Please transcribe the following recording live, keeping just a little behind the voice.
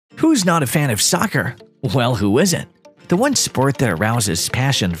Who's not a fan of soccer? Well, who isn't? The one sport that arouses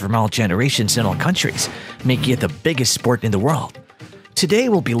passion from all generations and all countries, making it the biggest sport in the world. Today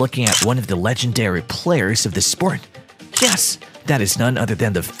we'll be looking at one of the legendary players of the sport. Yes, that is none other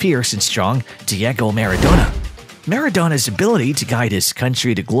than the fierce and strong Diego Maradona. Maradona's ability to guide his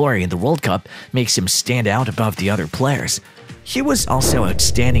country to glory in the World Cup makes him stand out above the other players. He was also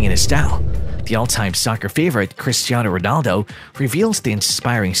outstanding in his style. The all-time soccer favorite, Cristiano Ronaldo, reveals the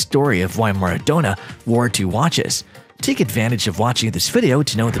inspiring story of why Maradona wore 2 watches. Take advantage of watching this video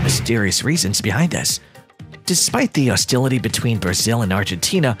to know the mysterious reasons behind this. Despite the hostility between Brazil and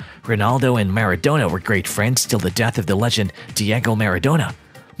Argentina, Ronaldo and Maradona were great friends till the death of the legend Diego Maradona.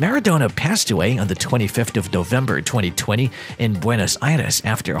 Maradona passed away on the 25th of November 2020 in Buenos Aires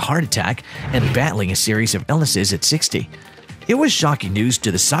after a heart attack and battling a series of illnesses at 60. It was shocking news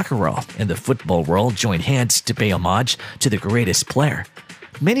to the soccer world, and the football world joined hands to pay homage to the greatest player.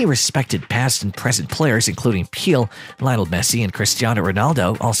 Many respected past and present players, including Pelé, Lionel Messi, and Cristiano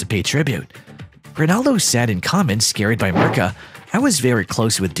Ronaldo, also paid tribute. Ronaldo said in comments carried by Marca, "I was very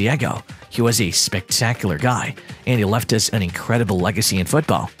close with Diego. He was a spectacular guy, and he left us an incredible legacy in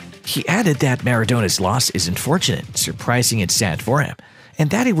football." He added that Maradona's loss is unfortunate, surprising, and sad for him, and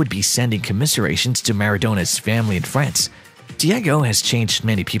that he would be sending commiserations to Maradona's family and friends. Diego has changed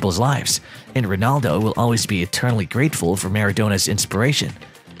many people's lives, and Ronaldo will always be eternally grateful for Maradona's inspiration.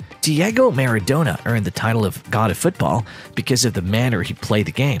 Diego Maradona earned the title of God of Football because of the manner he played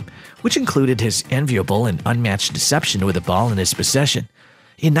the game, which included his enviable and unmatched deception with the ball in his possession.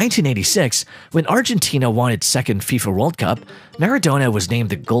 In 1986, when Argentina won its second FIFA World Cup, Maradona was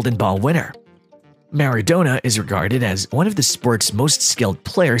named the Golden Ball winner. Maradona is regarded as one of the sport's most skilled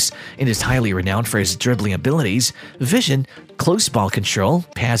players and is highly renowned for his dribbling abilities, vision, close ball control,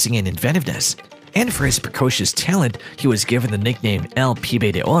 passing, and inventiveness. And for his precocious talent, he was given the nickname El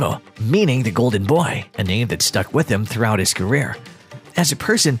Pibe de Oro, meaning the Golden Boy, a name that stuck with him throughout his career. As a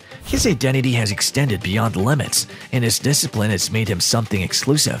person, his identity has extended beyond the limits, and his discipline has made him something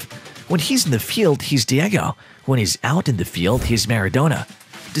exclusive. When he's in the field, he's Diego. When he's out in the field, he's Maradona.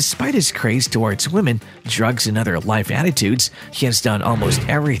 Despite his craze towards women, drugs, and other life attitudes, he has done almost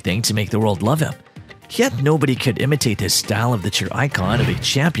everything to make the world love him. Yet nobody could imitate his style of the true icon of a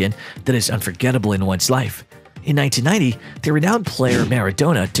champion that is unforgettable in one's life. In 1990, the renowned player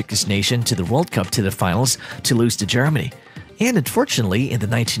Maradona took his nation to the World Cup to the finals to lose to Germany. And unfortunately, in the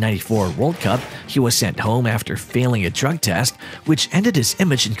 1994 World Cup, he was sent home after failing a drug test, which ended his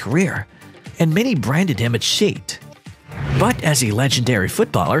image and career. And many branded him a cheat. But as a legendary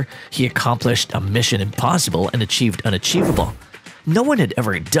footballer, he accomplished a mission impossible and achieved unachievable. No one had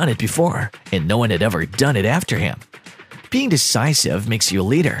ever done it before, and no one had ever done it after him. Being decisive makes you a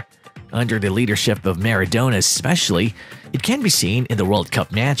leader. Under the leadership of Maradona especially, it can be seen in the World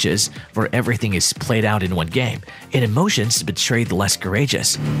Cup matches where everything is played out in one game, and emotions betray the less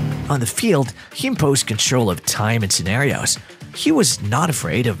courageous. On the field, he imposed control of time and scenarios. He was not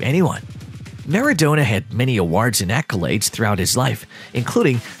afraid of anyone. Maradona had many awards and accolades throughout his life,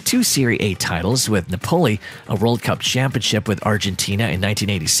 including 2 Serie A titles with Napoli, a World Cup championship with Argentina in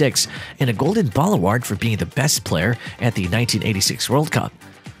 1986, and a Golden Ball award for being the best player at the 1986 World Cup.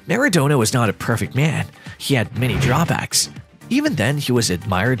 Maradona was not a perfect man. He had many drawbacks. Even then, he was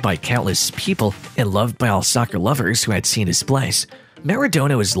admired by countless people and loved by all soccer lovers who had seen his plays.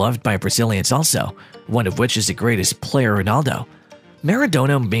 Maradona was loved by Brazilians also, one of which is the greatest player, Ronaldo.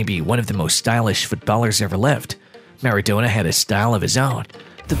 Maradona may be one of the most stylish footballers ever lived. Maradona had a style of his own,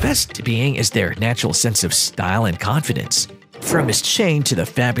 the best being is their natural sense of style and confidence. From his chain to the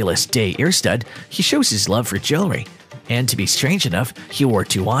fabulous day ear stud, he shows his love for jewelry. And to be strange enough, he wore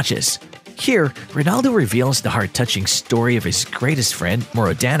 2 watches. Here, Ronaldo reveals the heart-touching story of his greatest friend,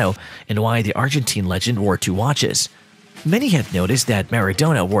 Maradona, and why the Argentine legend wore 2 watches. Many had noticed that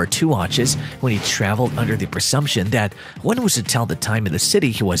Maradona wore 2 watches when he traveled under the presumption that one was to tell the time in the city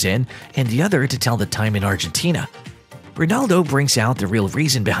he was in and the other to tell the time in Argentina. Ronaldo brings out the real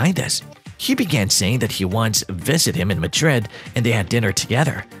reason behind this. He began saying that he once visited him in Madrid and they had dinner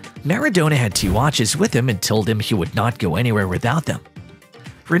together. Maradona had 2 watches with him and told him he would not go anywhere without them.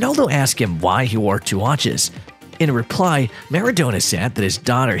 Ronaldo asked him why he wore 2 watches. In reply, Maradona said that his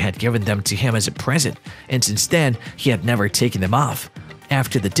daughter had given them to him as a present, and since then, he had never taken them off.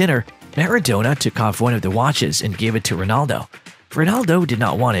 After the dinner, Maradona took off one of the watches and gave it to Ronaldo. Ronaldo did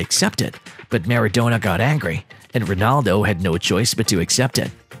not want to accept it, but Maradona got angry, and Ronaldo had no choice but to accept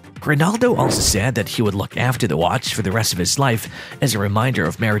it. Ronaldo also said that he would look after the watch for the rest of his life as a reminder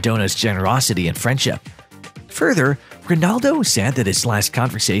of Maradona's generosity and friendship. Further, Ronaldo said that his last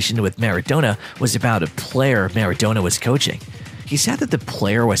conversation with Maradona was about a player Maradona was coaching. He said that the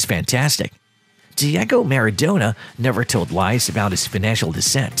player was fantastic. Diego Maradona never told lies about his financial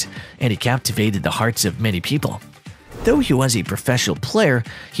descent, and he captivated the hearts of many people. Though he was a professional player,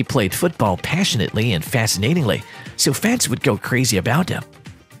 he played football passionately and fascinatingly, so fans would go crazy about him.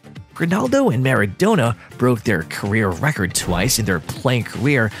 Ronaldo and Maradona broke their career record twice in their playing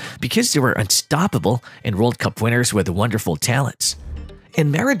career because they were unstoppable and World Cup winners with wonderful talents.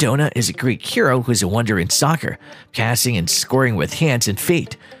 And Maradona is a Greek hero who's a wonder in soccer, passing and scoring with hands and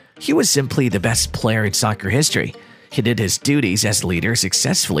feet. He was simply the best player in soccer history. He did his duties as leader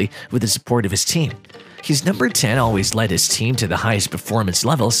successfully with the support of his team. His number 10 always led his team to the highest performance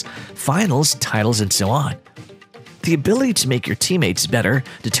levels, finals, titles, and so on. The ability to make your teammates better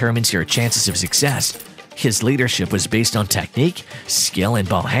determines your chances of success. His leadership was based on technique, skill, and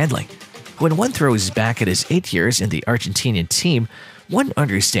ball handling. When one throws back at his 8 years in the Argentinian team, one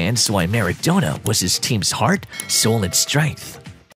understands why Maradona was his team's heart, soul, and strength.